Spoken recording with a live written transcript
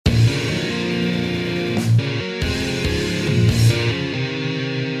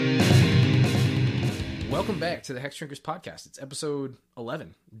Welcome back to the Hexdrinkers podcast. It's episode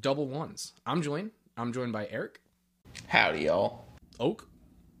 11, Double Ones. I'm Julian. I'm joined by Eric. Howdy, y'all. Oak.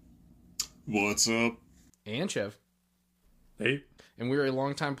 What's up? And Chev. Hey. And we're a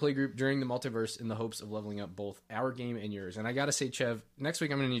longtime playgroup during the multiverse in the hopes of leveling up both our game and yours. And I gotta say, Chev, next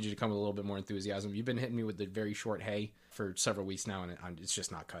week I'm gonna need you to come with a little bit more enthusiasm. You've been hitting me with the very short hey for several weeks now, and it's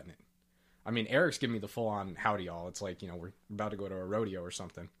just not cutting it. I mean, Eric's giving me the full-on howdy, y'all. It's like, we're about to go to a rodeo or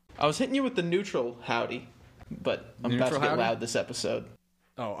something. I was hitting you with the neutral howdy, but I'm about to get loud this episode.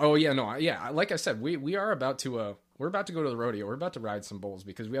 Yeah, no, like I said, we are about to we're about to go to the rodeo. We're about to ride some bulls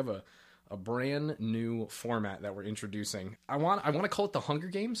because we have a brand new format that we're introducing. I want to call it the Hunger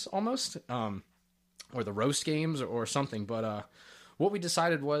Games almost, or the roast games or something. But what we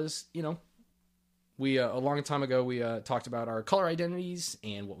decided was, we a long time ago we talked about our color identities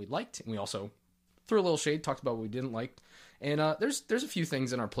and what we liked, and we also threw a little shade, talked about what we didn't like. And there's a few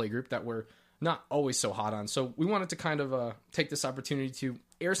things in our playgroup that we're not always so hot on. So we wanted to kind of take this opportunity to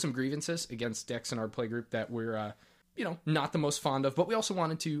air some grievances against decks in our playgroup that we're not the most fond of. But we also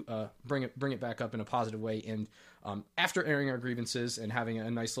wanted to bring it back up in a positive way. And after airing our grievances and having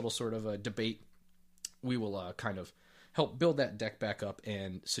a nice little sort of a debate, we will kind of help build that deck back up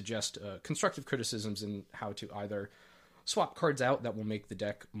and suggest constructive criticisms in how to either swap cards out that will make the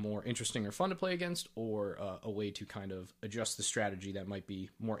deck more interesting or fun to play against, or a way to kind of adjust the strategy that might be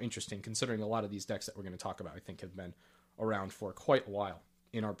more interesting, considering a lot of these decks that we're going to talk about, I think, have been around for quite a while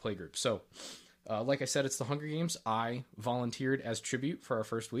in our playgroup. So, like I said, it's the Hunger Games. I volunteered as tribute for our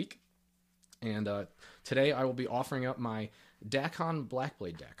first week, and today I will be offering up my Dakkon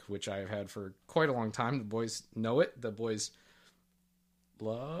Blackblade deck, which I have had for quite a long time. The boys know it. The boys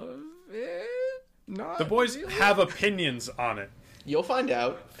love it. The boys have opinions on it. You'll find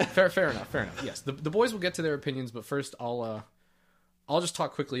out. Fair enough. Yes, the boys will get to their opinions, but first I'll just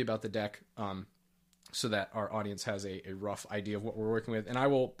talk quickly about the deck, so that our audience has a rough idea of what we're working with, and I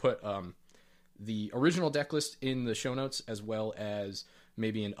will put the original deck list in the show notes, as well as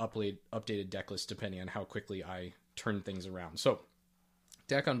maybe an updated deck list depending on how quickly I turn things around. So,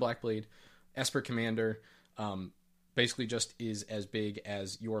 Dakkon Blackblade, Esper Commander, basically just is as big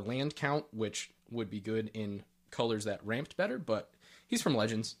as your land count, which would be good in colors that ramped better, but he's from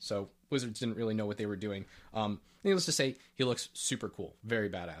Legends, so Wizards didn't really know what they were doing. Needless to say, he looks super cool, very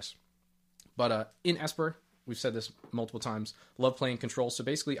badass. But in Esper, we've said this multiple times, love playing control. So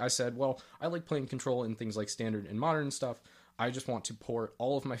basically I said, well, I like playing control in things like standard and modern and stuff. I just want to pour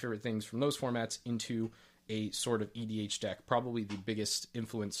all of my favorite things from those formats into a sort of EDH deck. Probably the biggest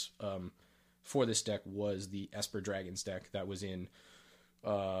influence for this deck was the Esper Dragons deck that was in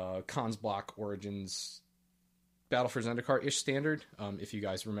Khan's Block Origins Battle for Zendikar-ish standard. If you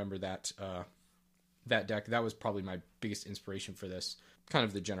guys remember that deck, that was probably my biggest inspiration for this, kind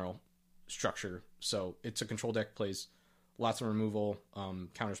of the general structure. So it's a control deck, plays lots of removal,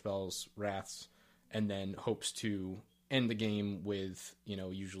 counter spells, wraths, and then hopes to end the game with,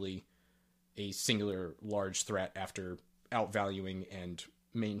 usually a singular large threat after outvaluing and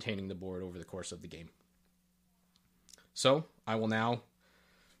maintaining the board over the course of the game. So I will now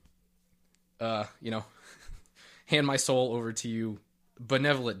hand my soul over to you,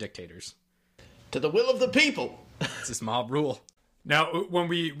 benevolent dictators. To the will of the people. It's this mob rule. Now, when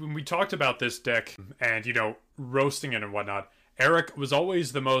we talked about this deck and, roasting it and whatnot, Eric was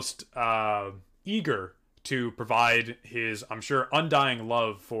always the most eager to provide his, I'm sure, undying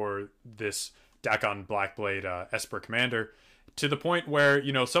love for this Dakkon Blackblade Esper Commander, to the point where,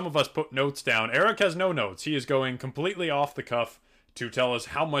 some of us put notes down. Eric has no notes. He is going completely off the cuff to tell us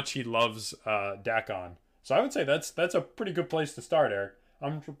how much he loves Dakkon. So I would say that's a pretty good place to start, Eric.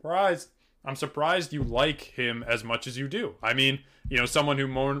 I'm surprised you like him as much as you do. I mean, someone who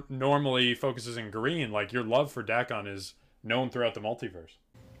more normally focuses in green, like, your love for Dakkon is known throughout the multiverse.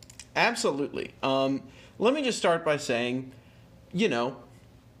 Absolutely. Let me just start by saying,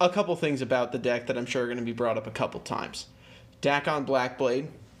 a couple things about the deck that I'm sure are going to be brought up a couple times. Dakkon Blackblade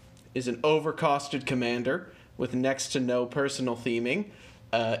is an overcosted commander with next to no personal theming,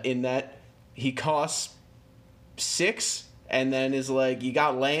 in that he costs 6 and then is like, you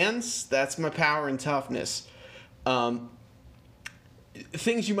got lands? That's my power and toughness.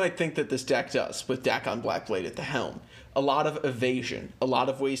 Things you might think that this deck does with Dakkon Blackblade at the helm. A lot of evasion, a lot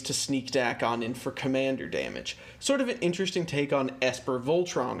of ways to sneak Dakkon in for commander damage. Sort of an interesting take on Esper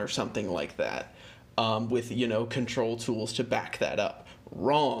Voltron or something like that, with, control tools to back that up.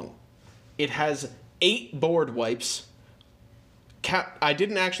 Wrong. It has 8 board wipes. I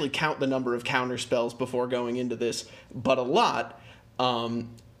didn't actually count the number of counter spells before going into this, but a lot.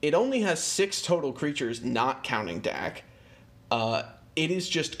 It only has 6 total creatures, not counting Dak. it is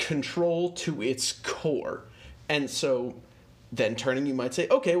just control to its core. And so then turning, you might say,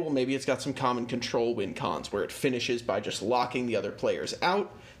 okay, well, maybe it's got some common control win cons where it finishes by just locking the other players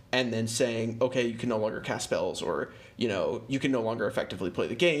out and then saying, okay, you can no longer cast spells, or, you can no longer effectively play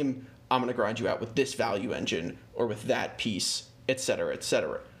the game. I'm going to grind you out with this value engine or with that piece, etc.,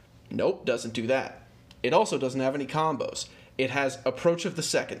 etc. Nope, doesn't do that. It also doesn't have any combos. It has Approach of the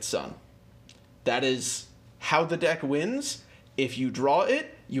Second Sun. That is how the deck wins. If you draw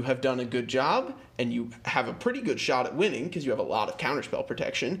it, you have done a good job, and you have a pretty good shot at winning because you have a lot of counterspell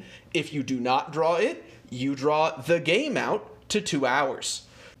protection. If you do not draw it, you draw the game out to 2 hours.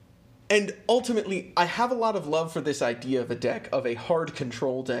 And ultimately, I have a lot of love for this idea of a deck, of a hard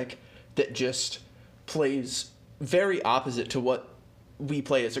control deck that just plays very opposite to what we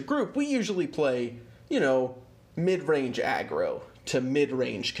play as a group. We usually play, mid-range aggro to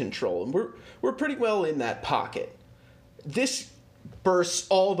mid-range control, and we're pretty well in that pocket. This bursts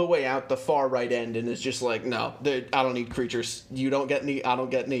all the way out the far right end and is just like, no, I don't need creatures. You don't get any, I don't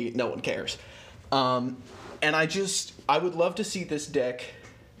get any, no one cares. And I would love to see this deck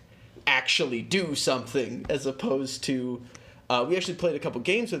actually do something, as opposed to, we actually played a couple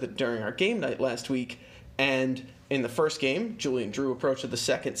games with it during our game night last week, and in the first game, Julian drew Approach of the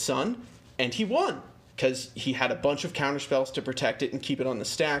Second Sun, and he won, because he had a bunch of counterspells to protect it and keep it on the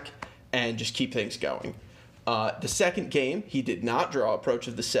stack, and just keep things going. The second game, he did not draw Approach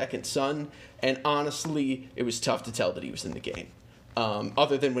of the Second Sun, and honestly, it was tough to tell that he was in the game,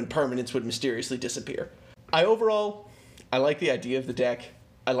 other than when permanents would mysteriously disappear. I like the idea of the deck.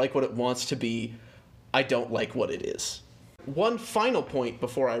 I like what it wants to be. I don't like what it is. One final point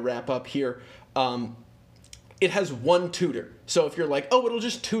before I wrap up here. It has one tutor. So if you're like, oh, it'll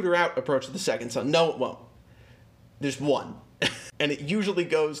just tutor out Approach of the Second Sun. No, it won't. There's one. And it usually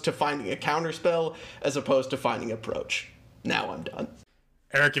goes to finding a counterspell as opposed to finding Approach. Now I'm done.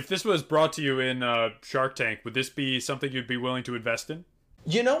 Eric, if this was brought to you in Shark Tank, would this be something you'd be willing to invest in?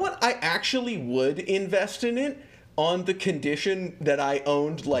 You know what? I actually would invest in it on the condition that I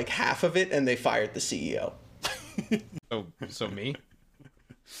owned like half of it and they fired the CEO. So me?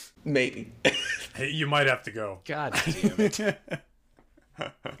 Maybe. Hey, you might have to go. God damn it.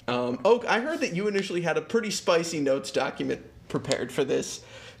 Oak, I heard that you initially had a pretty spicy notes document prepared for this.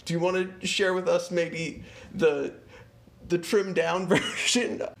 Do you want to share with us maybe the trimmed down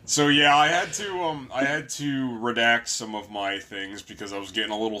version? So yeah, I had to redact some of my things because I was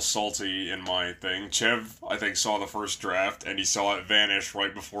getting a little salty in my thing. Chev, I think, saw the first draft and he saw it vanish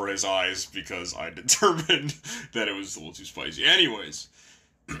right before his eyes because I determined that it was a little too spicy. Anyways,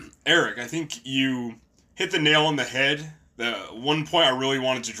 Eric, I think you hit the nail on the head. The one point I really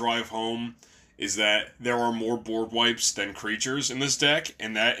wanted to drive home is that there are more board wipes than creatures in this deck,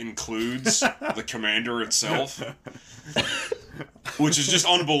 and that includes the commander itself. Which is just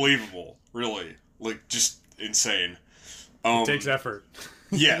unbelievable, really. Like, just insane. It takes effort.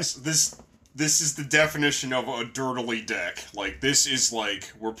 Yes, this is the definition of a dirtily deck. Like, this is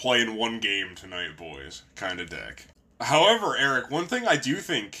like, we're playing one game tonight, boys, kind of deck. However, Eric, one thing I do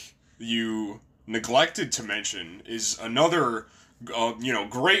think you neglected to mention is another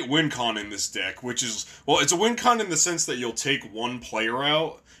great win con in this deck, which is, well, it's a win con in the sense that you'll take one player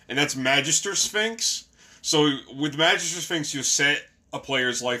out, and that's Magister Sphinx. So with Magister Sphinx, you set a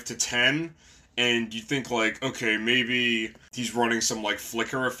player's life to 10, and you think, like, okay, maybe he's running some, like,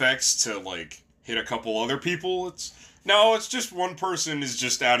 flicker effects to, like, hit a couple other people. It's just one person is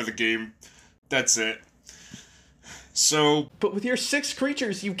just out of the game. That's it. So... But with your 6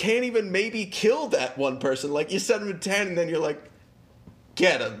 creatures, you can't even maybe kill that one person. Like, you set him to 10, and then you're like,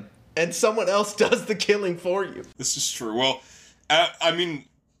 get him. And someone else does the killing for you. This is true. Well, I mean,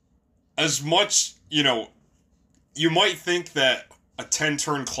 as much, you might think that a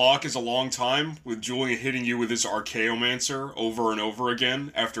 10-turn clock is a long time with Julian hitting you with his Archaeomancer over and over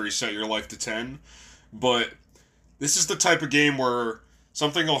again after he set your life to 10. But this is the type of game where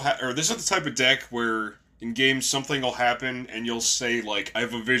something will this is the type of deck where in games something will happen and you'll say, like, I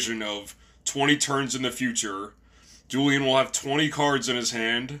have a vision of 20 turns in the future. Julian will have 20 cards in his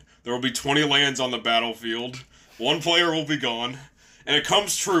hand. There will be 20 lands on the battlefield. One player will be gone. And it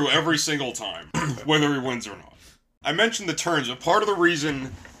comes true every single time, whether he wins or not. I mentioned the turns, but part of the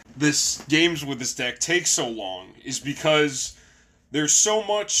reason this games with this deck takes so long is because there's so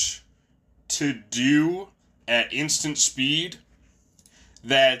much to do at instant speed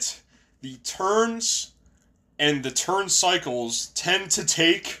that the turns and the turn cycles tend to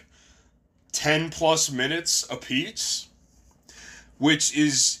take 10 plus minutes apiece, which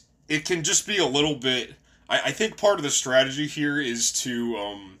is, it can just be a little bit, I think part of the strategy here is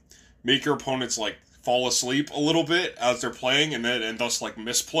to make your opponents, like, fall asleep a little bit as they're playing and thus like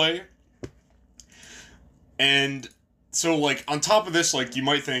misplay. And so like on top of this, like you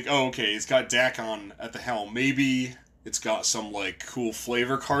might think, oh, okay, it's got Dakkon at the helm. Maybe it's got some like cool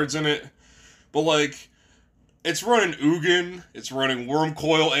flavor cards in it. But like it's running Ugin, it's running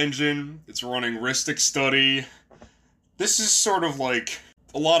Wormcoil Engine, it's running Rhystic Study. This is sort of like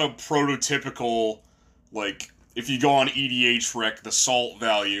a lot of prototypical, like, if you go on EDH Rec, the salt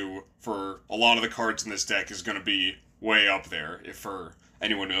value for a lot of the cards in this deck is going to be way up there, if for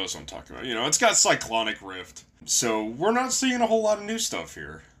anyone knows what I'm talking about. You know, it's got Cyclonic Rift, so we're not seeing a whole lot of new stuff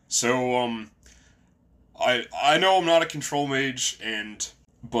here. So, I know I'm not a control mage,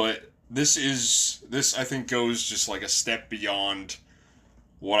 but this I think goes just like a step beyond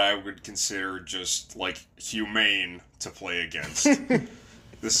what I would consider just like humane to play against.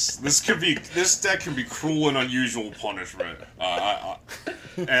 This deck can be cruel and unusual punishment.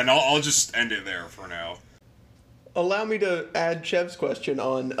 And I'll just end it there for now. Allow me to add Chev's question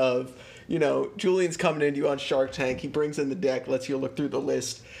on of, you know, Julian's coming into you on Shark Tank. He brings in the deck, lets you look through the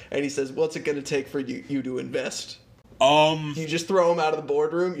list, and he says, "What's it going to take for you to invest?" You just throw him out of the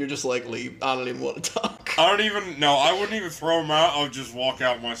boardroom. You're just like, leave. I don't even want to talk. I wouldn't even throw him out. I would just walk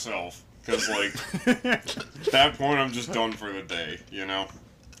out myself. Because, like, at that point, I'm just done for the day, you know?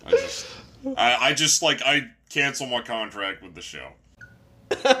 I cancel my contract with the show.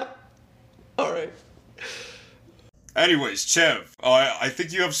 Alright. Anyways, Chev, I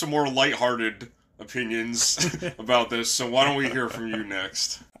think you have some more lighthearted opinions about this, so why don't we hear from you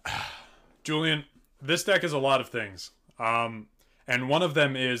next? Julian, this deck is a lot of things. And one of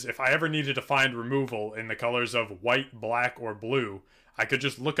them is, if I ever needed to find removal in the colors of white, black, or blue, I could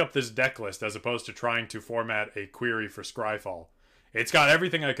just look up this deck list as opposed to trying to format a query for Scryfall. It's got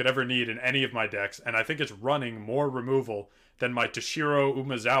everything I could ever need in any of my decks, and I think it's running more removal than my Toshiro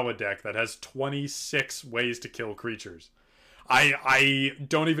Umezawa deck that has 26 ways to kill creatures. I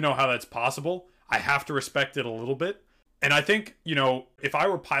don't even know how that's possible. I have to respect it a little bit. And I think, you know, if I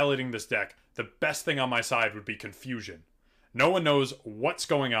were piloting this deck, the best thing on my side would be confusion. No one knows what's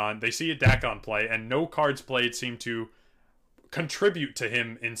going on. They see a Dakkon play, and no cards played seem to contribute to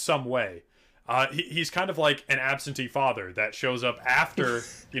him in some way. He's kind of like an absentee father that shows up after,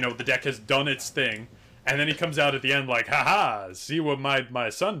 you know, the deck has done its thing, and then he comes out at the end like, haha, see what my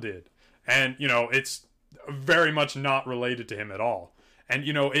son did. And, you know, it's very much not related to him at all. And,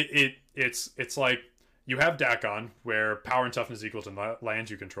 you know, it's like, you have Dakkon, where power and toughness equal to lands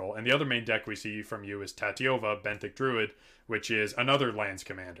you control, and the other main deck we see from you is Tatyova, Benthic Druid, which is another lands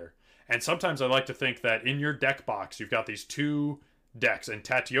commander. And sometimes I like to think that in your deck box, you've got these two decks. And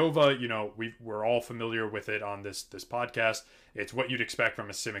Tatyova, you know, we're all familiar with it on this podcast. It's what you'd expect from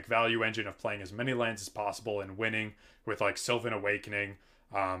a Simic value engine of playing as many lands as possible and winning with like Sylvan Awakening,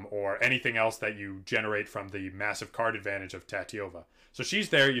 or anything else that you generate from the massive card advantage of Tatyova. So she's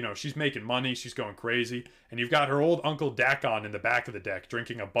there, you know, she's making money, she's going crazy, and you've got her old Uncle Dakkon in the back of the deck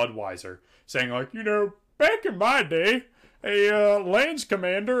drinking a Budweiser, saying like, you know, back in my day, a lands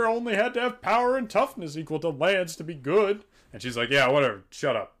commander only had to have power and toughness equal to lands to be good. And she's like, yeah, whatever,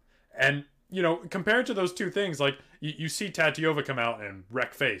 shut up. And, you know, compared to those two things, like, you see Tatyova come out and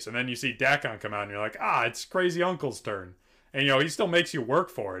wreck face, and then you see Dakkon come out and you're like, it's crazy uncle's turn. And, you know, he still makes you work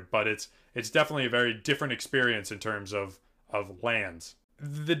for it, but it's definitely a very different experience in terms of lands.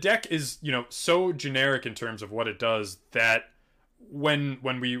 The deck is, you know, so generic in terms of what it does that when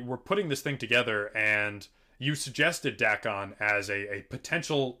we were putting this thing together and you suggested Dakkon as a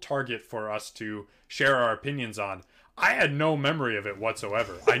potential target for us to share our opinions on, I had no memory of it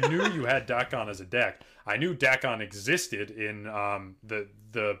whatsoever. I knew you had Dakkon as a deck. I knew Dakkon existed in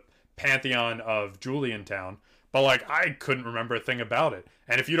the pantheon of Juliantown, but like I couldn't remember a thing about it.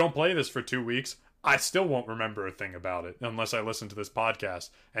 And if you don't play this for 2 weeks, I still won't remember a thing about it unless I listen to this podcast.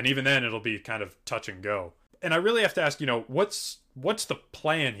 And even then, it'll be kind of touch and go. And I really have to ask, you know, what's the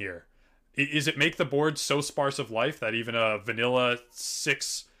plan here? Is it make the board so sparse of life that even a vanilla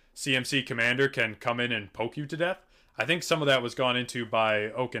 6 CMC commander can come in and poke you to death? I think some of that was gone into by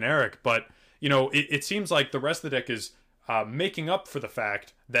Oak and Eric, but, you know, it seems like the rest of the deck is making up for the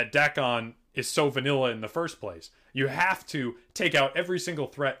fact that Dakkon is so vanilla in the first place. You have to take out every single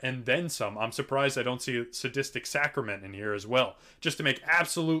threat and then some. I'm surprised I don't see a Sadistic Sacrament in here as well, just to make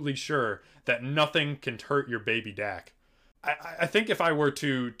absolutely sure that nothing can hurt your baby Dak. I think if I were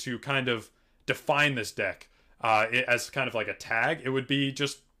to kind of define this deck as kind of like a tag, it would be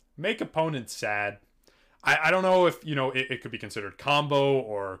just make opponents sad. I don't know if, you know, it could be considered combo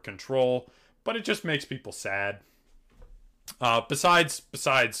or control, but it just makes people sad.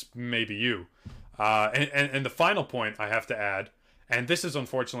 Besides maybe you. And the final point I have to add, and this is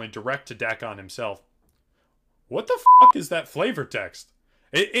unfortunately direct to Dakkon himself, what the fuck is that flavor text?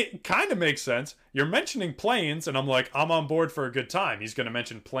 It kind of makes sense. You're mentioning plains, and I'm like, I'm on board for a good time. He's going to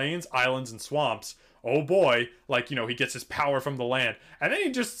mention plains, islands, and swamps. Oh boy, like, he gets his power from the land. And then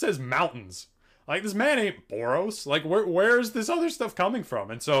he just says mountains. Like, this man ain't Boros. Like, where is this other stuff coming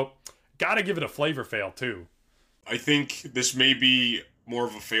from? And so, gotta give it a flavor fail, too. I think this may be more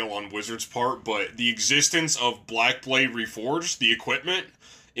of a fail on Wizard's part, but the existence of Blackblade Reforged, the equipment,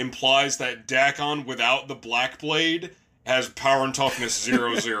 implies that Dakkon without the Blackblade has power and toughness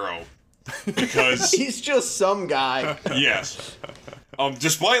 0-0. Because he's just some guy. Yes.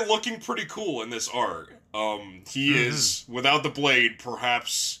 Despite looking pretty cool in this art, he is, without the blade,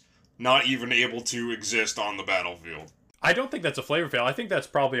 perhaps not even able to exist on the battlefield. I don't think that's a flavor fail. I think that's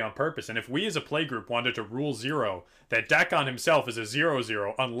probably on purpose. And if we as a playgroup wanted to rule 0, that Dakkon himself is a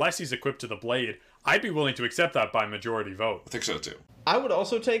 0-0 unless he's equipped to the blade, I'd be willing to accept that by majority vote. I think so too. I would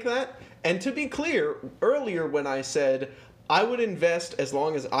also take that. And to be clear, earlier when I said I would invest as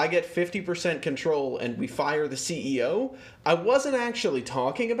long as I get 50% control and we fire the CEO, I wasn't actually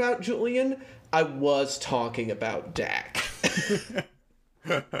talking about Julian. I was talking about Dak.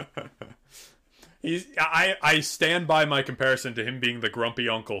 I stand by my comparison to him being the grumpy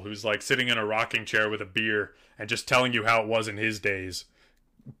uncle who's like sitting in a rocking chair with a beer and just telling you how it was in his days.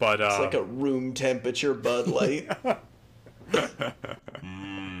 But it's like a room temperature Bud Light.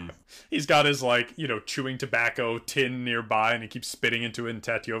 He's got his chewing tobacco tin nearby and he keeps spitting into it, and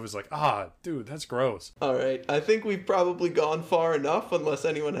Tatyova's like, dude, that's gross. All right, I think we've probably gone far enough unless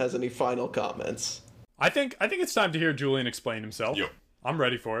anyone has any final comments. I think it's time to hear Julian explain himself. Yep. I'm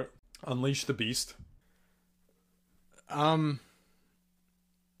ready for it. Unleash the beast. I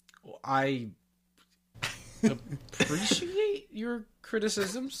appreciate your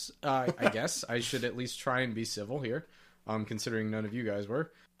criticisms. I guess I should at least try and be civil here, considering none of you guys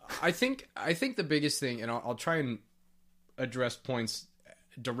were. I think the biggest thing, and I'll try and address points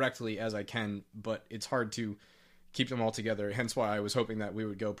directly as I can, but it's hard to keep them all together. Hence why I was hoping that we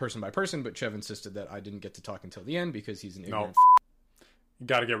would go person by person, but Chev insisted that I didn't get to talk until the end because he's an ignorant. You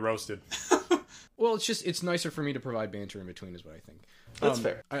gotta get roasted. Well, it's nicer for me to provide banter in between is what I think. That's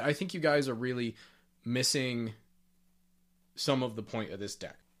fair. I think you guys are really missing some of the point of this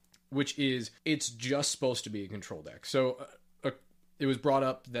deck, which is it's just supposed to be a control deck. So it was brought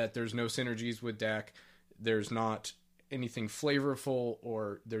up that there's no synergies with Dak. There's not anything flavorful,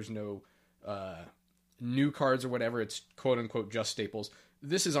 or there's no new cards or whatever. It's quote-unquote just staples.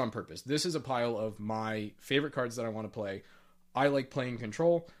 This is on purpose. This is a pile of my favorite cards that I want to play. I like playing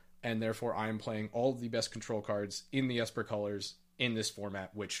control, and therefore I am playing all of the best control cards in the Esper colors in this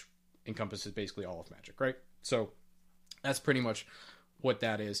format, which encompasses basically all of Magic, right? So that's pretty much what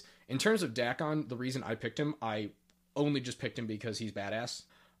that is. In terms of Dakkon, the reason I picked him, I only just picked him because he's badass.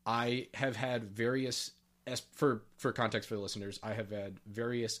 I have had various, for context for the listeners, I have had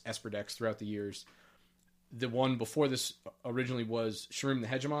various Esper decks throughout the years. The one before this originally was Shroom the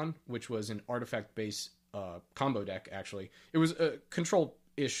Hegemon, which was an artifact-based combo deck, actually. It was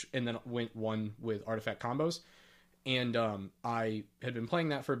control-ish, and then went one with artifact combos. And I had been playing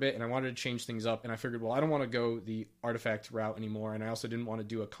that for a bit, and I wanted to change things up, and I figured, well, I don't want to go the artifact route anymore, and I also didn't want to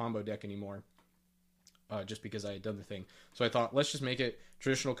do a combo deck anymore, just because I had done the thing. So I thought, let's just make it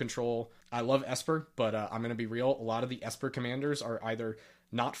traditional control. I love Esper, but I'm going to be real. A lot of the Esper commanders are either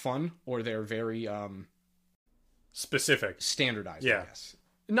not fun, or they're very specific, standardized, yeah. I guess.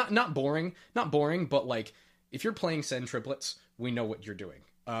 Not boring, but like, if you're playing Sen triplets, we know what you're doing.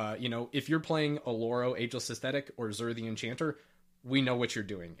 If you're playing Aloro, Ageless Aesthetic, or Zur the Enchanter, we know what you're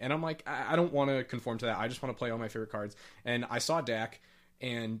doing. And I'm like, I don't want to conform to that. I just want to play all my favorite cards. And I saw Dak,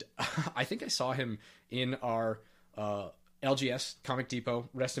 and I think I saw him in our LGS, Comic Depot.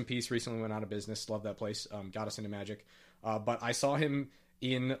 Rest in peace, recently went out of business. Love that place. Got us into Magic. But I saw him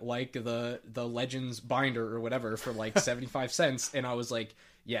in like the Legends binder or whatever for like 75 cents. And I was like,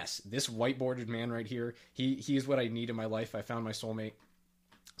 yes, this whiteboarded man right here, he is what I need in my life. I found my soulmate.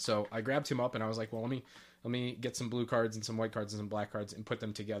 So I grabbed him up and I was like, well, let me get some blue cards and some white cards and some black cards and put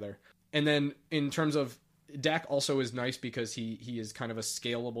them together. And then in terms of Dak, also is nice because he is kind of a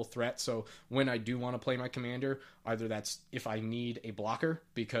scalable threat. So when I do want to play my commander, either that's if I need a blocker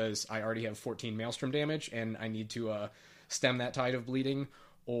because I already have 14 Maelstrom damage and I need to stem that tide of bleeding,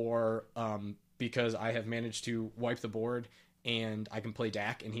 or because I have managed to wipe the board and I can play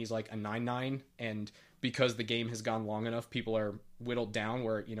Dak and he's like a 9/9, and because the game has gone long enough, people are whittled down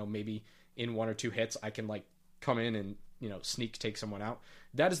where, maybe in one or two hits I can like come in and, sneak take someone out.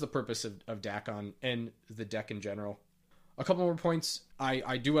 That is the purpose of Dakkon and the deck in general. A couple more points.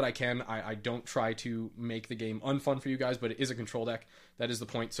 I do what I can. I don't try to make the game unfun for you guys, but it is a control deck. That is the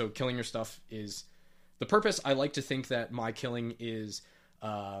point. So killing your stuff is the purpose, I like to think that my killing is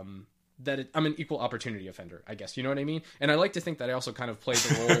I'm an equal opportunity offender, I guess. You know what I mean? And I like to think that I also kind of play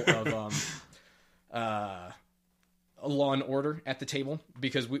the role of a Law and Order at the table,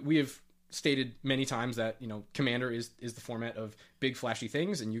 because we have stated many times that, you know, Commander is the format of big flashy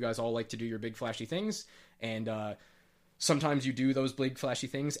things, and you guys all like to do your big flashy things, and sometimes you do those big flashy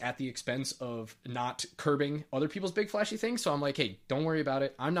things at the expense of not curbing other people's big flashy things. So I'm like, hey, don't worry about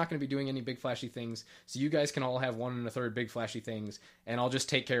it. I'm not going to be doing any big flashy things, so you guys can all have 1 1/3 big flashy things, and I'll just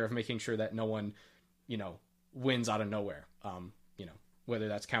take care of making sure that no one, you know, wins out of nowhere. You know, whether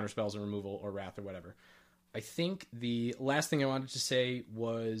that's counterspells or removal or wrath or whatever. I think the last thing I wanted to say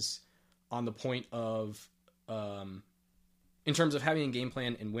was on the point of, in terms of having a game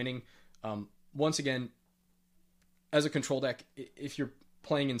plan and winning, once again, as a control deck, if you're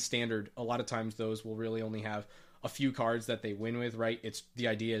playing in standard, a lot of times those will really only have a few cards that they win with, right? It's the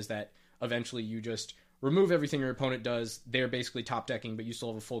idea is that eventually you just remove everything your opponent does. They're basically top decking, but you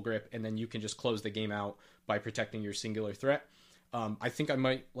still have a full grip, and then you can just close the game out by protecting your singular threat. I think I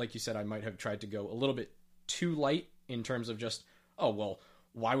might, like you said, I might have tried to go a little bit too light in terms of just, oh, well,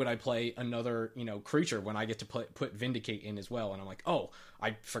 why would I play another, you know, creature when I get to put Vindicate in as well? And I'm like, oh,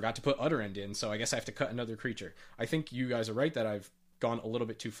 I forgot to put Utter End in, so I guess I have to cut another creature. I think you guys are right that I've gone a little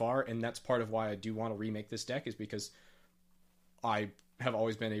bit too far, and that's part of why I do want to remake this deck, is because I have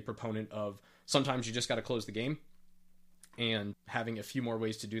always been a proponent of sometimes you just got to close the game, and having a few more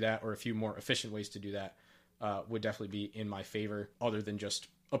ways to do that, or a few more efficient ways to do that, would definitely be in my favor, other than just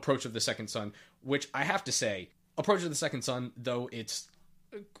Approach of the Second Sun, which I have to say, Approach of the Second Sun, though it's,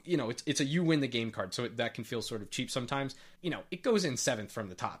 you know, it's a you win the game card, so that can feel sort of cheap sometimes. You know, it goes in 7th from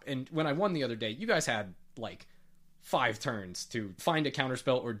the top, and when I won the other day, you guys had like 5 turns to find a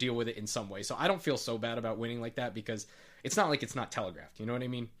counterspell or deal with it in some way, so I don't feel so bad about winning like that, because it's not like it's not telegraphed, you know what I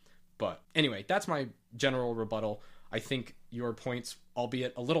mean? But anyway, that's my general rebuttal. I think your points,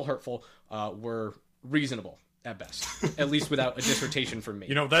 albeit a little hurtful, were reasonable at best, at least without a dissertation from me.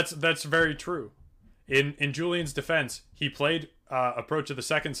 You know, that's very true. In Julian's defense, he played Approach of the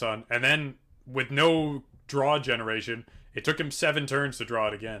Second Sun, and then with no draw generation, it took him 7 turns to draw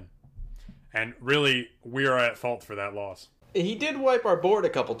it again. And really, we are at fault for that loss. He did wipe our board a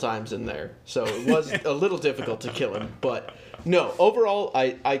couple times in there, so it was a little difficult to kill him. But no, overall,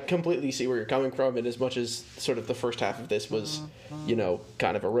 I completely see where you're coming from, and as much as sort of the first half of this was, you know,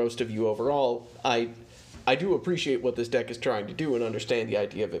 kind of a roast of you overall, I do appreciate what this deck is trying to do and understand the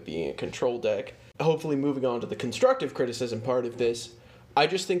idea of it being a control deck. Hopefully moving on to the constructive criticism part of this, I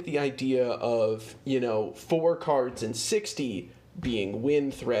just think the idea of, you know, 4 cards in 60 being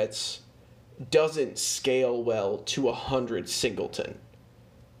win threats doesn't scale well to 100 singleton.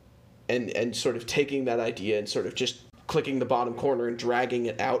 And sort of taking that idea and sort of just clicking the bottom corner and dragging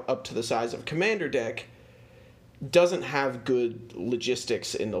it out up to the size of a commander deck doesn't have good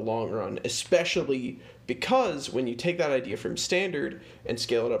logistics in the long run, especially because when you take that idea from standard and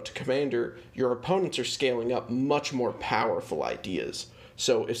scale it up to commander, your opponents are scaling up much more powerful ideas.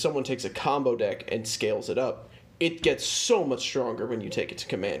 So if someone takes a combo deck and scales it up, it gets so much stronger when you take it to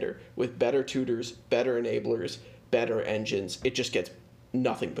commander, with better tutors, better enablers, better engines. It just gets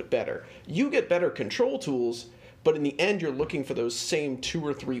nothing but better. You get better control tools, but in the end you're looking for those same 2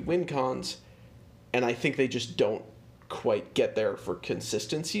 or 3 win cons, and I think they just don't quite get there for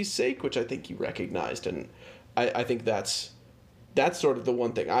consistency's sake, which I think you recognized, and I think that's sort of the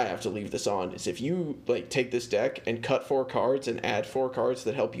one thing I have to leave this on, is if you like take this deck and cut 4 cards and add 4 cards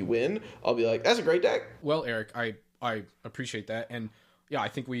that help you win, I'll be like, that's a great deck. Well, Eric, I appreciate that, and yeah, I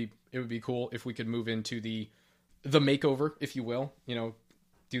think it would be cool if we could move into the makeover, if you will, you know,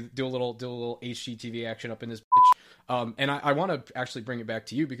 do a little HGTV action up in this bitch. And I want to actually bring it back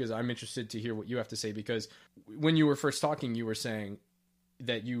to you, because I'm interested to hear what you have to say, because when you were first talking, you were saying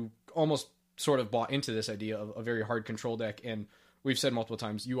that you almost sort of bought into this idea of a very hard control deck, and we've said multiple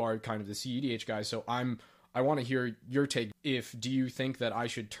times you are kind of the CEDH guy, so I want to hear your take. Do you think that I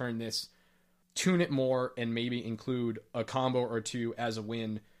should tune it more and maybe include a combo or 2 as a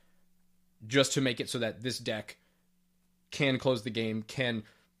win, just to make it so that this deck can close the game, can,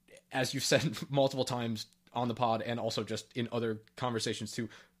 as you've said multiple times on the pod and also just in other conversations too,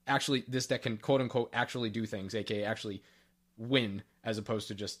 actually this deck can quote unquote actually do things, aka actually win, as opposed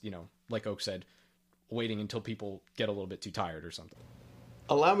to just, you know, like Oak said, waiting until people get a little bit too tired or something.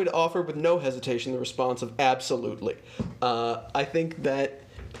 Allow me to offer with no hesitation the response of absolutely. I think that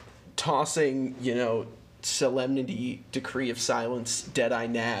tossing, you know, Solemnity, Decree of Silence, Deadeye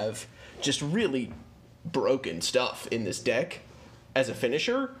Nav, just really broken stuff in this deck as a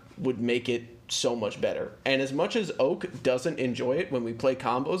finisher would make it so much better. And as much as Oak doesn't enjoy it when we play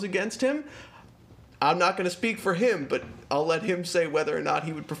combos against him, I'm not going to speak for him, but I'll let him say whether or not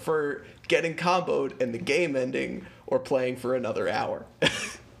he would prefer getting comboed and the game ending or playing for another hour.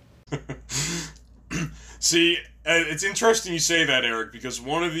 See, it's interesting you say that, Eric, because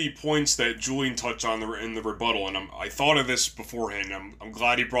one of the points that Julian touched on in the rebuttal, and I thought of this beforehand, I'm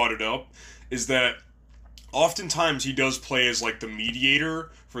glad he brought it up, is that oftentimes he does play as, like, the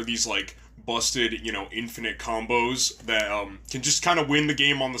mediator for these, like, busted, infinite combos that can just kind of win the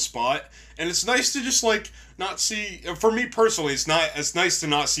game on the spot. And it's nice to just, like, not see... For me personally, it's nice to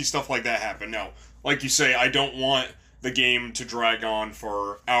not see stuff like that happen. Now, like you say, I don't want the game to drag on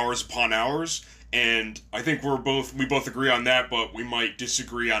for hours upon hours, and I think we both agree on that, but we might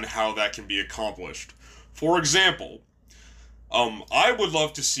disagree on how that can be accomplished. For example, I would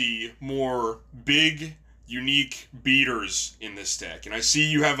love to see more big, unique beaters in this deck, and I see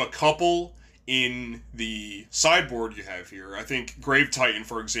you have a couple in the sideboard you have here. I think Grave Titan,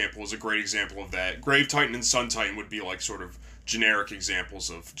 for example, is a great example of that. Grave Titan and Sun Titan would be like sort of generic examples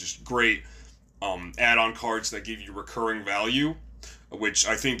of just great add-on cards that give you recurring value, which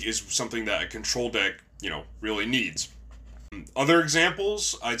I think is something that a control deck, really needs. Other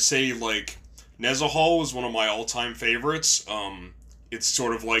examples, I'd say like Nezahal is one of my all-time favorites. It's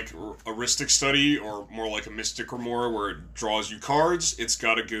sort of like a Rhystic Study, or more like a Mystic Remora, where it draws you cards. It's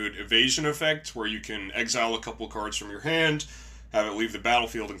got a good evasion effect, where you can exile a couple cards from your hand, have it leave the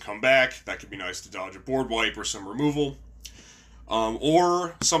battlefield and come back. That could be nice to dodge a board wipe or some removal.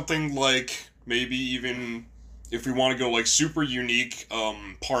 Or something like, maybe even, if we want to go like super unique,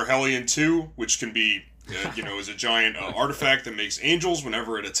 Parhelion 2, which can be, is a giant artifact that makes angels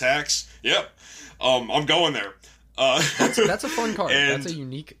whenever it attacks. Yep, I'm going there. That's a fun card. That's a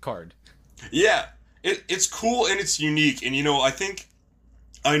unique card. Yeah, it's cool and it's unique. And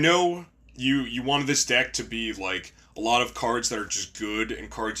I know you wanted this deck to be like a lot of cards that are just good and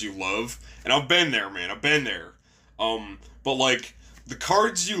cards you love. And I've been there, man. I've been there. But like the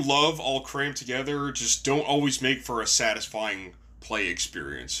cards you love all crammed together just don't always make for a satisfying play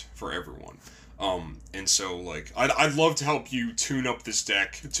experience for everyone. And so like I'd love to help you tune up this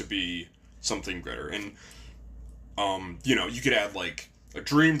deck to be something better. And you could add, like, a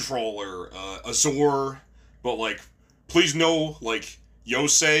Dream Troll or a Zor, but, like, please no, like,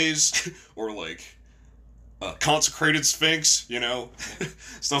 Yoseis or, like, Consecrated Sphinx,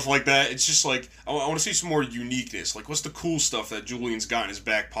 stuff like that. It's just, like, I want to see some more uniqueness. Like, what's the cool stuff that Julian's got in his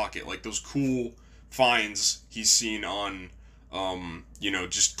back pocket? Like, those cool finds he's seen on,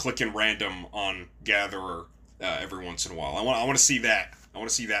 just clicking random on Gatherer every once in a while. I want to see that. I want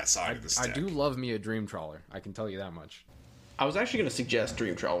to see that side of this deck. I do love me a Dream Trawler. I can tell you that much. I was actually going to suggest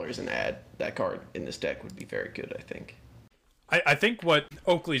Dream Trawlers and add that card in this deck would be very good, I think. I think what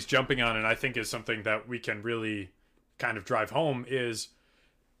Oakley's jumping on, and I think is something that we can really kind of drive home, is,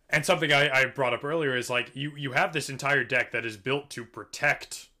 and something I brought up earlier, is like you have this entire deck that is built to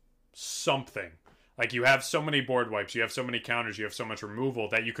protect something. Like you have so many board wipes, you have so many counters, you have so much removal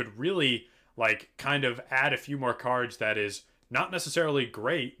that you could really like kind of add a few more cards that is not necessarily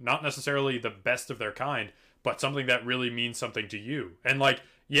great, not necessarily the best of their kind, but something that really means something to you. And like,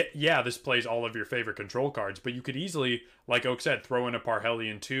 yeah, this plays all of your favorite control cards, but you could easily, like Oak said, throw in a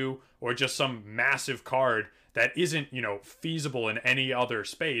Parhelion 2 or just some massive card that isn't, feasible in any other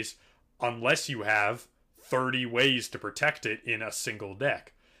space unless you have 30 ways to protect it in a single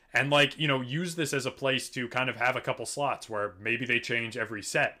deck. And like, use this as a place to kind of have a couple slots where maybe they change every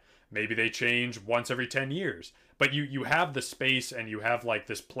set. Maybe they change once every 10 years. But you have the space and you have like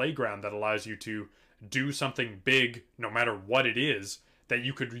this playground that allows you to do something big no matter what it is, that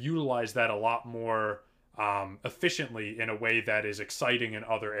you could utilize that a lot more efficiently in a way that is exciting in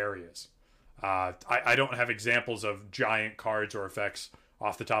other areas. I don't have examples of giant cards or effects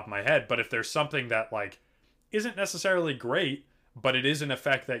off the top of my head, but if there's something that like isn't necessarily great, but it is an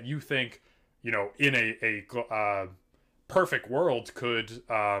effect that you think, in a perfect world could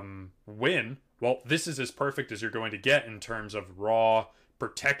win, well, this is as perfect as you're going to get in terms of raw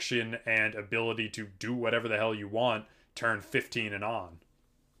protection and ability to do whatever the hell you want turn 15 and on.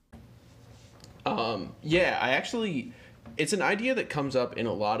 It's an idea that comes up in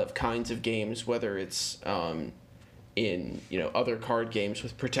a lot of kinds of games, whether it's in other card games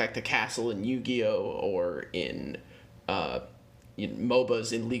with Protect the Castle in Yu-Gi-Oh, or in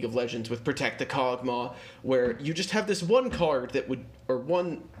MOBAs in League of Legends with Protect the Kog'Maw, where you just have this one card that would, or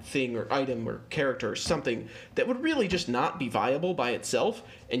one thing or item or character or something that would really just not be viable by itself,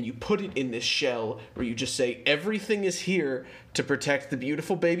 and you put it in this shell where you just say everything is here to protect the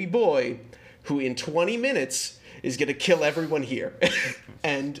beautiful baby boy who in 20 minutes is going to kill everyone here.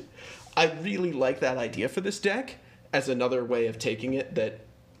 And I really like that idea for this deck as another way of taking it, that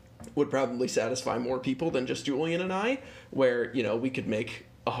would probably satisfy more people than just Julian and I, where, you know, we could make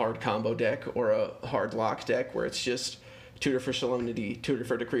a hard combo deck or a hard lock deck where it's just tutor for Solemnity, tutor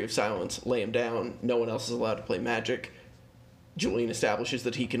for Decree of Silence, lay him down, no one else is allowed to play Magic. Julian establishes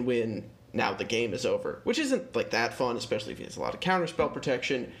that he can win, now the game is over, which isn't like that fun, especially if he has a lot of counterspell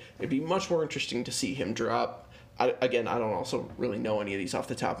protection. It'd be much more interesting to see him drop. I don't also really know any of these off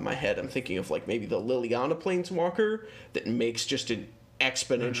the top of my head. I'm thinking of like maybe the Liliana Planeswalker that makes just an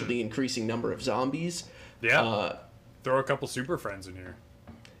exponentially increasing number of zombies. Yeah. Throw a couple super friends in here.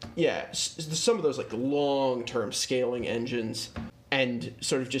 Yeah, some of those like long-term scaling engines, and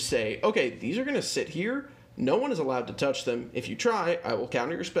sort of just say, okay, these are going to sit here. No one is allowed to touch them. If you try, I will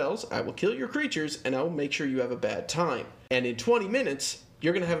counter your spells, I will kill your creatures, and I will make sure you have a bad time. And in 20 minutes,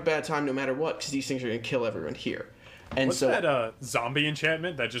 you're going to have a bad time no matter what, because these things are going to kill everyone here. And what's that zombie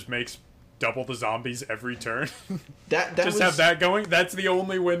enchantment that just makes double the zombies every turn? Have that going? That's the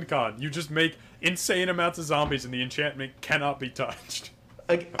only win con. You just make insane amounts of zombies, and the enchantment cannot be touched.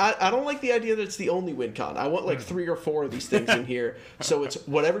 I don't like the idea that it's the only win con. I want like 3 or 4 of these things in here. So it's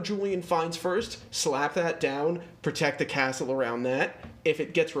whatever Julian finds first, slap that down, protect the castle around that. If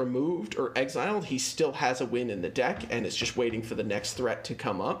it gets removed or exiled, he still has a win in the deck, and it's just waiting for the next threat to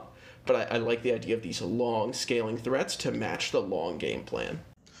come up. But I like the idea of these long scaling threats to match the long game plan.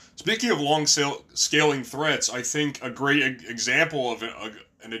 Speaking of long scaling threats, I think a great example of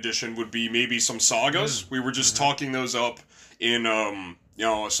an addition would be maybe some sagas. We were just talking those up in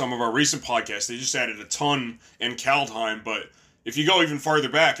some of our recent podcasts. They just added a ton in Kaldheim, but if you go even farther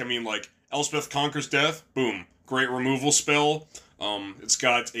back, I mean, like Elspeth Conquers Death, boom, great removal spell. It's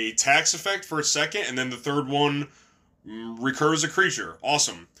got a tax effect for a second, and then the third one recurs a creature.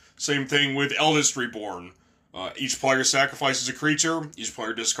 Awesome. Same thing with Eldest Reborn. Each player sacrifices a creature, each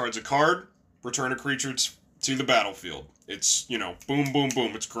player discards a card, return a creature to the battlefield. It's, boom, boom,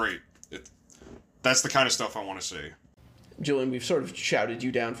 boom. It's great. That's the kind of stuff I want to see. Julian, we've sort of shouted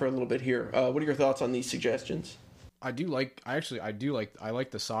you down for a little bit here. What are your thoughts on these suggestions? I like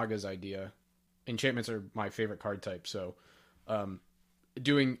the sagas idea. Enchantments are my favorite card type, so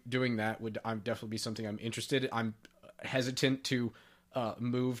doing that would definitely be something I'm interested in. I'm hesitant to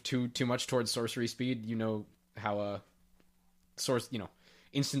move too much towards sorcery speed. You know how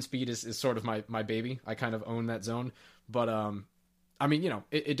instant speed is sort of my baby. I kind of own that zone, but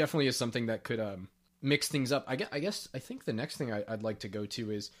it definitely is something that could mix things up. I think the next thing I'd like to go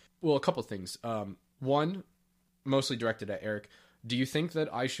to is, well, a couple things. One, mostly directed at Eric. Do you think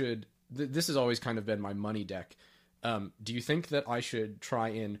that I should? This has always kind of been my money deck. Do you think that I should try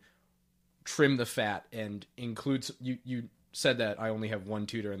and trim the fat and include? You said that I only have one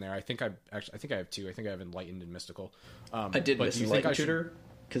tutor in there. I think I have 2. I think I have Enlightened and Mystical. I did miss Enlightened tutor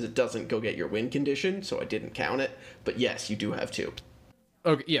because it doesn't go get your win condition, so I didn't count it. But yes, you do have 2.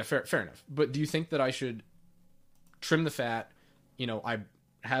 Okay, yeah, fair enough. But do you think that I should trim the fat? I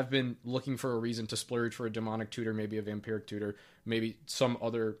have been looking for a reason to splurge for a demonic tutor, maybe a vampiric tutor, maybe some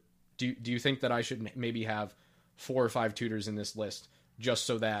other. Do you think that I should maybe have 4 or 5 tutors in this list just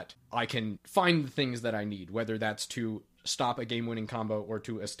so that I can find the things that I need, whether that's to stop a game-winning combo or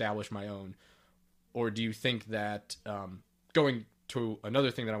to establish my own? Or do you think that, going to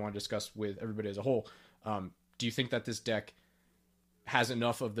another thing that I want to discuss with everybody as a whole, do you think that this deck has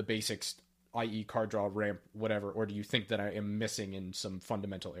enough of the basics, i.e. card draw, ramp, whatever, or do you think that I am missing in some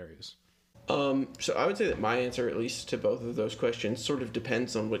fundamental areas? So I would say that my answer, at least to both of those questions, sort of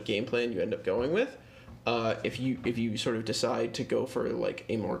depends on what game plan you end up going with. If you sort of decide to go for like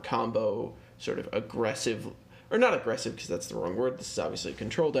a more combo, sort of aggressive, or not aggressive because that's the wrong word, this is obviously a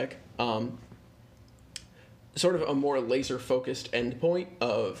control deck, sort of a more laser focused endpoint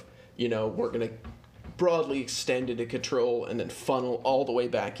of, we're going to broadly extend into control and then funnel all the way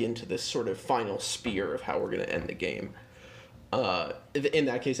back into this sort of final spear of how we're going to end the game. In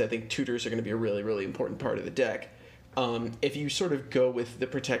that case, I think tutors are going to be a really, really important part of the deck. If you sort of go with the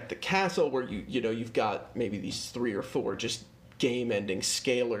Protect the Castle, where you've got maybe these 3 or 4 just game-ending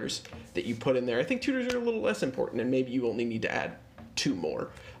scalers that you put in there, I think tutors are a little less important, and maybe you only need to add 2 more.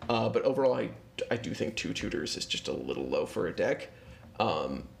 But overall, I do think 2 tutors is just a little low for a deck,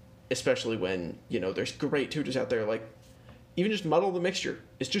 especially when there's great tutors out there like. Even just Muddle the Mixture.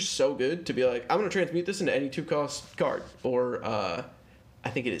 It's just so good to be like, I'm going to transmute this into any 2-cost card. Or, I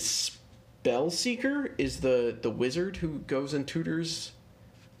think it is Spellseeker is the wizard who goes and tutors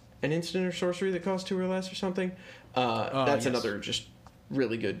an instant or sorcery that costs 2 or less or something. That's another just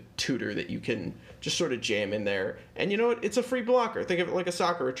really good tutor that you can just sort of jam in there. And you know what? It's a free blocker. Think of it like a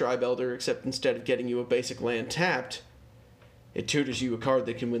Sakura Tribe Elder, except instead of getting you a basic land tapped, it tutors you a card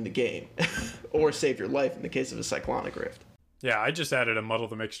that can win the game. Or save your life in the case of a Cyclonic Rift. Yeah, I just added a Muddle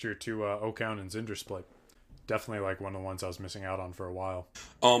the Mixture to Oakown and Zindersplit. Definitely like one of the ones I was missing out on for a while.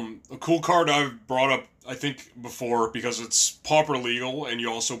 A cool card I've brought up, I think, before, because it's pauper legal, and you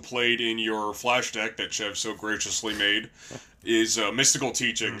also played in your flash deck that Chev so graciously made, is Mystical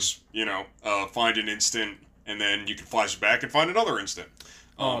Teachings. You know, find an instant, and then you can flash it back and find another instant.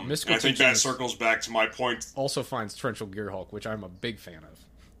 Mystical I think that circles back to my point. Also finds Torrential Gearhulk, which I'm a big fan of.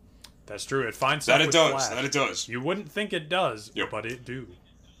 That's true. It finds stuff That it with does. flash. That it does. You wouldn't think it does, Yep. but it do.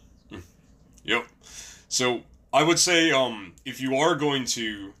 Yep. So I would say, if you are going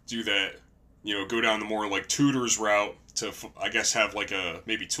to do that, you know, go down the more like tutors route to, I guess, have like a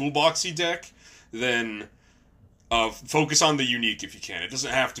maybe toolboxy deck, then focus on the unique if you can. It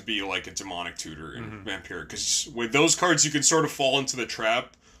doesn't have to be like a demonic tutor in Vampiric, because with those cards you can sort of fall into the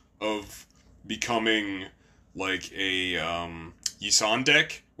trap of becoming like a Yisan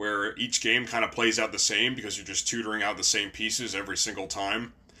deck, where each game kind of plays out the same because you're just tutoring out the same pieces every single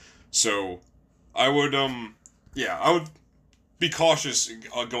time. So I would I would be cautious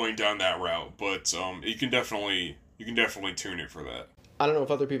going down that route, but you can definitely tune it for that. I don't know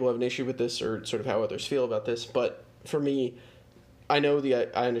if other people have an issue with this or sort of how others feel about this, but for me, I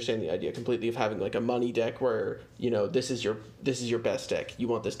understand the idea completely of having like a money deck where, you know, this is your best deck. You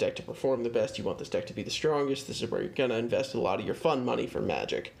want this deck to perform the best. You want this deck to be the strongest. This is where you're gonna invest a lot of your fun money for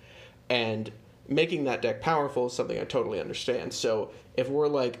Magic, and making that deck powerful is something I totally understand. So if we're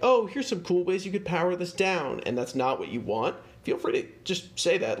like, oh, here's some cool ways you could power this down, and that's not what you want, feel free to just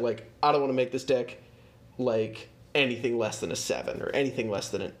say that. Like, I don't want to make this deck like anything less than a 7 or anything less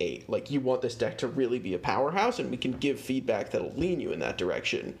than an 8. Like, you want this deck to really be a powerhouse, and we can give feedback that'll lean you in that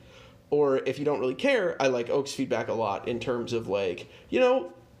direction. Or if you don't really care, I like Oak's feedback a lot in terms of like, you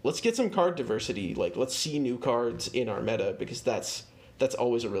know, let's get some card diversity. Like, let's see new cards in our meta, because that's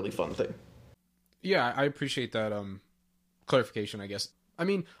always a really fun thing. Yeah, I appreciate that clarification, I guess. I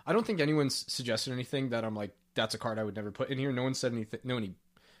mean, I don't think anyone's suggested anything that I'm like, that's a card I would never put in here. No one said anything.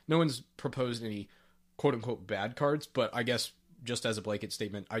 No one's proposed any quote unquote bad cards, but I guess just as a blanket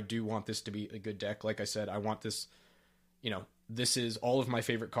statement, I do want this to be a good deck. Like I said, I want this, you know, this is all of my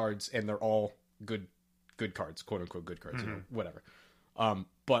favorite cards, and they're all good cards, quote unquote good cards, you know, whatever.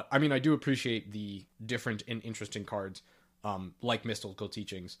 But I mean, I do appreciate the different and interesting cards, like Mystical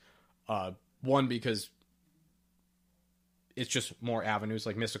Teachings. One, because it's just more avenues.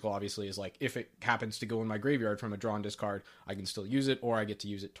 Like Mystical obviously is like, if it happens to go in my graveyard from a drawn discard, I can still use it, or I get to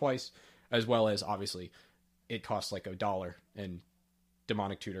use it twice, as well as obviously it costs like $1, and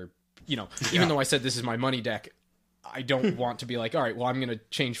Demonic Tutor, you know, even though I said this is my money deck, I don't want to be like, all right, well, I'm going to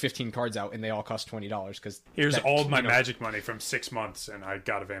change 15 cards out and they all cost $20, because here's all of my Magic money from 6 months, and I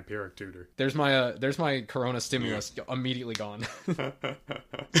got a Vampiric Tutor. There's my Corona stimulus immediately gone.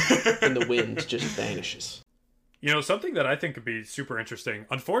 And the wind just vanishes. You know, something that I think could be super interesting.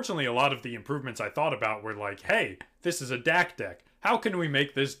 Unfortunately, a lot of the improvements I thought about were like, hey, this is a Dak deck. How can we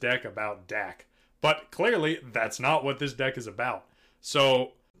make this deck about Dak? But clearly, that's not what this deck is about.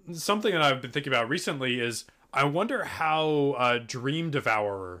 So, something that I've been thinking about recently is, I wonder how Dream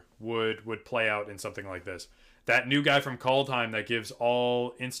Devourer would play out in something like this. That new guy from Kaldheim that gives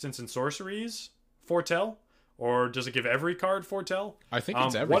all instants and sorceries foretell? Or does it give every card foretell? I think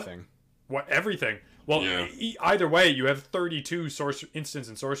it's everything. What everything? Well, yeah. Either way, you have 32 instants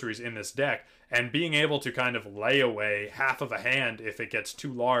and sorceries in this deck, and being able to kind of lay away half of a hand if it gets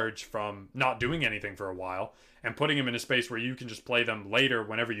too large from not doing anything for a while, and putting them in a space where you can just play them later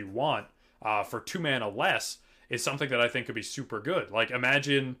whenever you want, for 2 mana less, is something that I think could be super good. Like,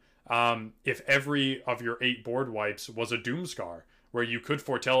 imagine if every of your 8 board wipes was a Doomscar, where you could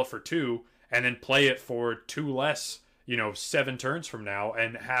foretell it for 2, and then play it for 2 less, 7 turns from now,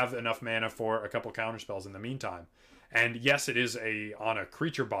 and have enough mana for a couple counterspells in the meantime. And yes, it is on a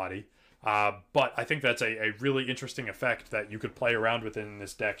creature body, but I think that's a really interesting effect that you could play around with in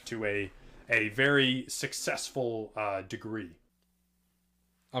this deck to a very successful degree.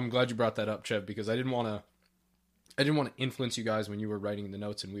 I'm glad you brought that up, Chev, because I didn't want to influence you guys when you were writing the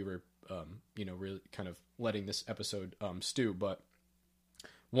notes and we were, really kind of letting this episode stew. But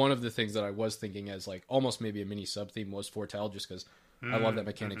one of the things that I was thinking as like almost maybe a mini sub theme was foretell, just because I love that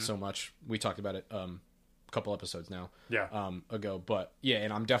mechanic so much. We talked about it a couple episodes now ago, but yeah,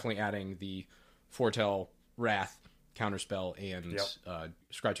 and I'm definitely adding the foretell, wrath, counterspell, and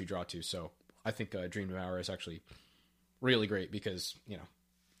scratch you draw to. So I think Dream Devourer is actually really great because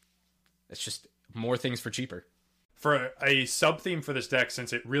it's just more things for cheaper. For a sub-theme for this deck,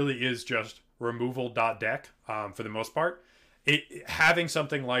 since it really is just removal.deck for the most part, having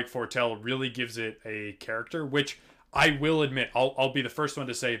something like Foretell really gives it a character, which I will admit, I'll be the first one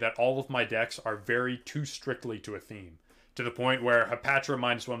to say that all of my decks are very too strictly to a theme. to the point where Hapatra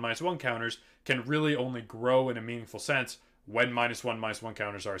 -1/-1 counters can really only grow in a meaningful sense when -1/-1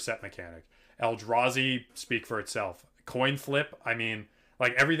 counters are a set mechanic. Eldrazi speak for itself. Coin flip, I mean,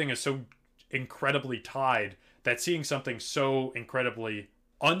 like, everything is so incredibly tied that seeing something so incredibly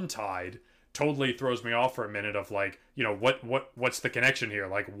untied totally throws me off for a minute of, like, you know, what's the connection here?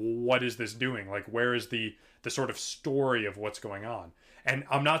 Like, what is this doing? Like, where is the sort of story of what's going on? And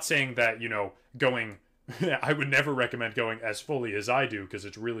I'm not saying that, you know, going I would never recommend going as fully as I do, because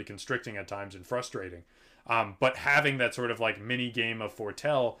it's really constricting at times and frustrating. But having that sort of like mini game of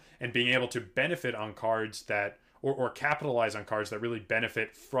Foretell and being able to benefit on cards that, or capitalize on cards that really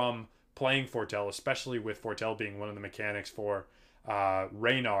benefit from playing Foretell, especially with Foretell being one of the mechanics for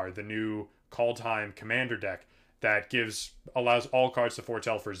Raynar, the new call time commander deck that allows all cards to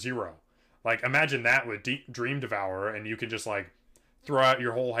Foretell for 0. Like, imagine that with Dream Devourer, and you can just like throw out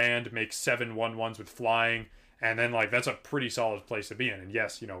your whole hand, make 7 1/1s with flying, and then like that's a pretty solid place to be in. And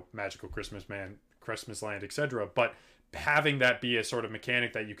yes, you know, Magical Christmas Man, Christmas Land, etc. But having that be a sort of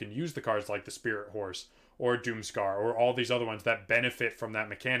mechanic that you can use the cards like the Spirit Horse or Doomscar or all these other ones that benefit from that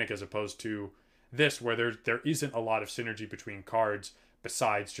mechanic, as opposed to this where there isn't a lot of synergy between cards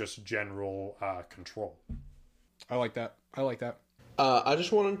besides just general control. I like that. I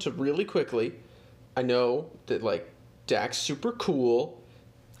just wanted to really quickly, I know that like Dak's super cool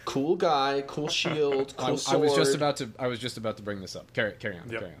guy, cool shield, cool sword. I was just about to bring this up. Carry on.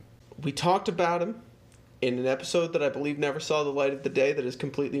 Yep. Carry on. We talked about him in an episode that I believe never saw the light of the day. That is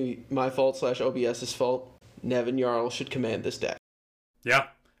completely my fault / OBS's fault. Nevin Jarl should command this deck. Yeah.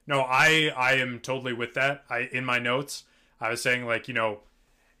 No, I am totally with that. In my notes, I was saying, like, you know,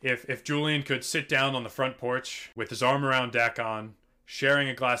 if Julian could sit down on the front porch with his arm around Dakkon, sharing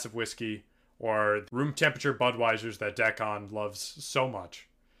a glass of whiskey, or room temperature Budweisers that Dakkon loves so much,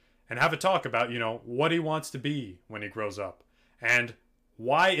 and have a talk about, you know, what he wants to be when he grows up, and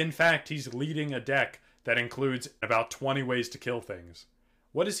why, in fact, he's leading a deck that includes about 20 ways to kill things.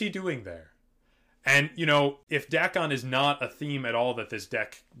 What is he doing there? And, you know, if Dakkon is not a theme at all that this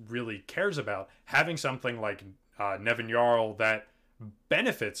deck really cares about, having something like Nevin Jarl that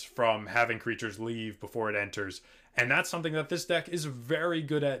benefits from having creatures leave before it enters, and that's something that this deck is very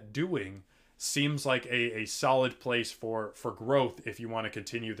good at doing, seems like a solid place for growth if you want to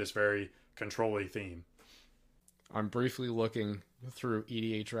continue this very control-y theme. I'm briefly looking through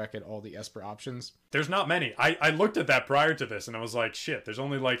EDH Rec at all the Esper options. There's not many. I looked at that prior to this, and I was like, shit, there's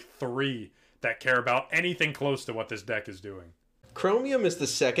only like 3 that care about anything close to what this deck is doing. Chromium is the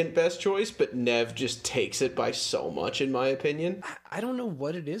second best choice, but Nev just takes it by so much, in my opinion. I don't know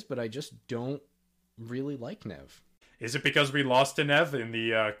what it is, but I just don't really like Nev. Is it because we lost to Nev in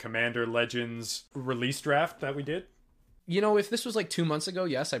the Commander Legends release draft that we did? You know, if this was like 2 months ago,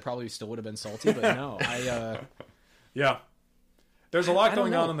 yes, I probably still would have been salty, but no, Yeah. There's a lot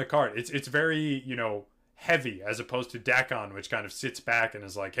going know. on in the card. It's very, you know, heavy, as opposed to Dakkon, which kind of sits back and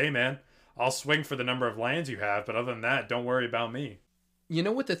is like, hey man, I'll swing for the number of lands you have, but other than that, don't worry about me. You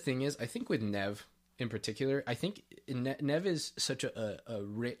know what the thing is? I think with Nev in particular, I think Nev is such a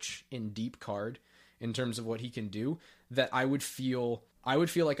rich and deep card in terms of what he can do that I would feel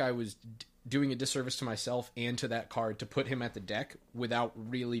like I was doing a disservice to myself and to that card to put him at the deck without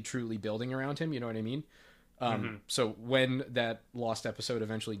really truly building around him. You know what I mean? So when that lost episode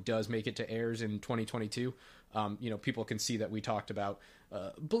eventually does make it to airs in 2022, you know, people can see that we talked about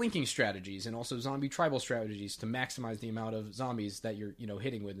blinking strategies and also zombie tribal strategies to maximize the amount of zombies that you're, you know,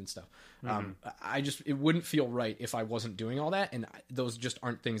 hitting with and stuff. It wouldn't feel right if I wasn't doing all that, and those just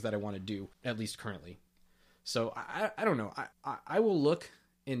aren't things that I want to do, at least currently. So I don't know. I will look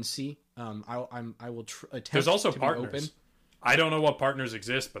and see. I will attempt. There's also to partners. Be open. I don't know what partners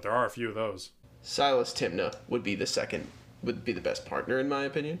exist, but there are a few of those. Silas Timna would be the best partner, in my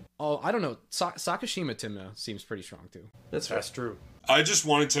opinion. Oh, I don't know. Sakashima Timna seems pretty strong too. That's fair. That's true. I just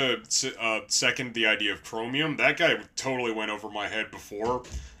wanted to second the idea of Chromium. That guy totally went over my head before,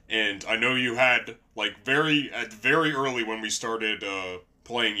 and I know you had like very early when we started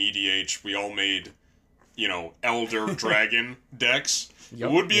playing EDH, we all made, you know, Elder Dragon decks.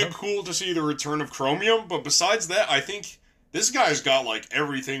 It would be cool to see the return of Chromium, but besides that, I think this guy's got like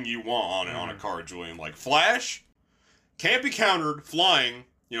everything you want on a card, Julian. Like Flash, can't be countered, flying,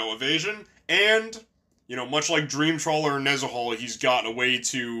 you know, evasion, and, you know, much like Dream Trawler and Nezahal, he's got a way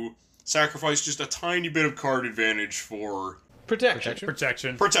to sacrifice just a tiny bit of card advantage for Protection.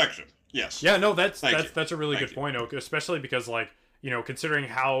 Yes. Yeah, no, that's a really Thank good you. point, Oak, especially because, like, you know, considering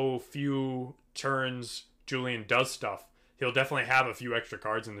how few turns Julian does stuff, he'll definitely have a few extra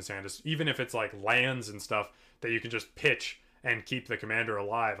cards in his hand, even if it's like lands and stuff that you can just pitch and keep the commander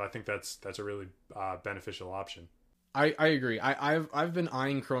alive. I think that's a really beneficial option. I agree. I've been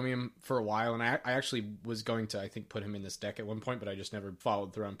eyeing Chromium for a while, and I actually was going to, I think, put him in this deck at one point, but I just never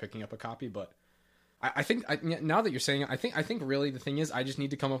followed through on picking up a copy. But I think now that you're saying it, I think really the thing is I just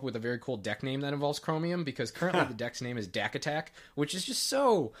need to come up with a very cool deck name that involves Chromium, because currently the deck's name is Dak Attack, which is just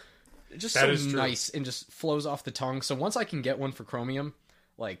so nice and just flows off the tongue. So once I can get one for Chromium,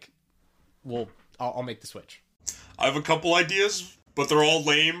 like, I'll make the switch. I have a couple ideas, but they're all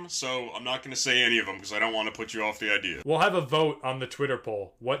lame, so I'm not going to say any of them because I don't want to put you off the idea. We'll have a vote on the Twitter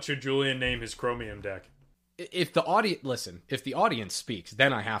poll. What should Julian name his Chromium deck? If the audience speaks,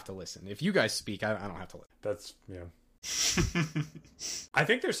 then I have to listen. If you guys speak, I don't have to listen. That's, yeah. I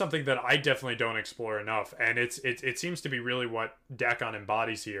think there's something that I definitely don't explore enough, and it seems to be really what Dakkon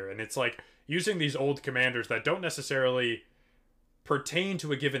embodies here, and it's like using these old commanders that don't necessarily pertain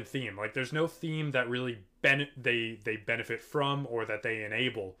to a given theme. Like, there's no theme that really they benefit from or that they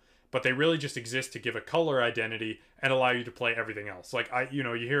enable, but they really just exist to give a color identity and allow you to play everything else. Like, you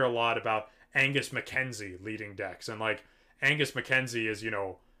hear a lot about Angus Mackenzie leading decks, and like Angus Mackenzie is,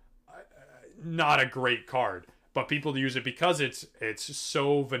 not a great card, but people use it because it's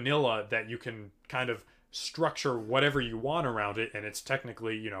so vanilla that you can kind of structure whatever you want around it, and it's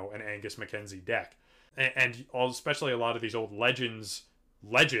technically, an Angus Mackenzie deck. And especially a lot of these old legends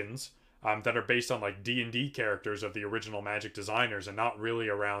that are based on like D&D characters of the original Magic designers, and not really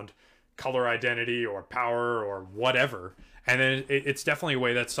around color identity or power or whatever. And then it's definitely a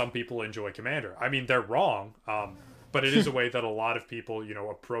way that some people enjoy Commander. I mean, they're wrong, but it is a way that a lot of people,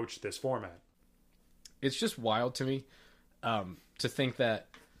 approach this format. It's just wild to me to think that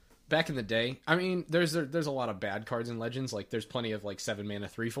back in the day, I mean, there's a lot of bad cards in Legends. Like, there's plenty of like 7-mana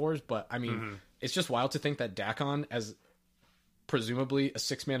 3/4s, but I mean, it's just wild to think that Dakkon, as presumably a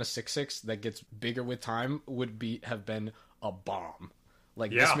 6-mana 6/6 that gets bigger with time, have been a bomb.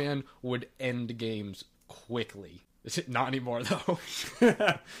 Like, this man would end games quickly. Not anymore, though. It's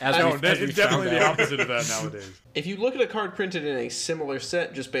definitely the opposite of that nowadays. If you look at a card printed in a similar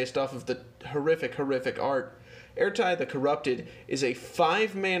set just based off of the horrific art, Airtie the Corrupted is a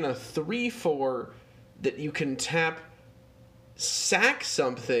 5-mana 3/4 that you can tap, sack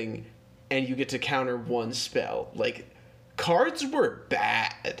something, and you get to counter one spell. Like, cards were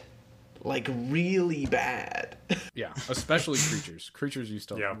bad. Like, really bad. Yeah, especially creatures. Creatures used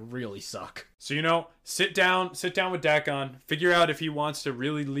to really suck. So, sit down with Dakkon, figure out if he wants to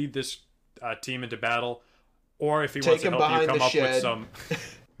really lead this team into battle, or if he wants to help you come up with some...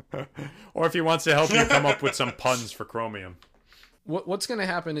 or if he wants to help you come up with some puns for Chromium. What's going to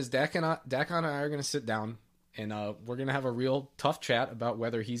happen is Dakkon and I are going to sit down, and we're going to have a real tough chat about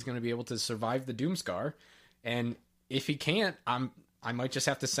whether he's going to be able to survive the Doomscar. And if he can't, I might just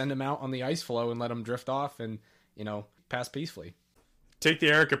have to send him out on the ice flow and let him drift off and, pass peacefully. Take the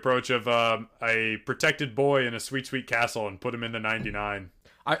Eric approach of a protected boy in a sweet, sweet castle and put him in the 99.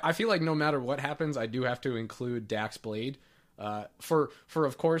 I feel like no matter what happens, I do have to include Dakkblade.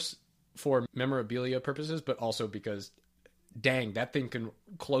 Of course, for memorabilia purposes, but also because, dang, that thing can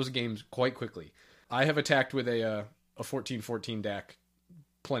close games quite quickly. I have attacked with a 14/14 deck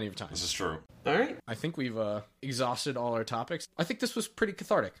plenty of times. This is true. All right. I think we've exhausted all our topics. I think this was pretty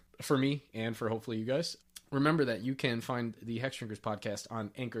cathartic for me and for hopefully you guys. Remember that you can find the Hexdrinkers podcast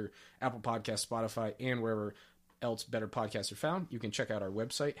on Anchor, Apple Podcasts, Spotify, and wherever else better podcasts are found. You can check out our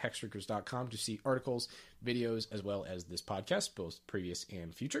website, hexdrinkers.com, to see articles, videos, as well as this podcast, both previous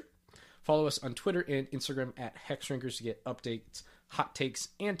and future. Follow us on Twitter and Instagram at Hexdrinkers to get updates, hot takes,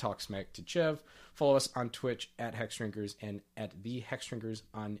 and talk smack to Chev. Follow us on Twitch at Hexdrinkers and at the Hexdrinkers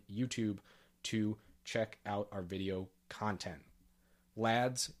on YouTube to check out our video content.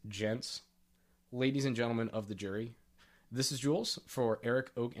 Lads, gents, ladies and gentlemen of the jury, this is Jules for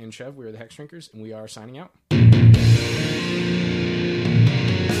Eric, Oak, and Chev. We are the Hexdrinkers, and we are signing out.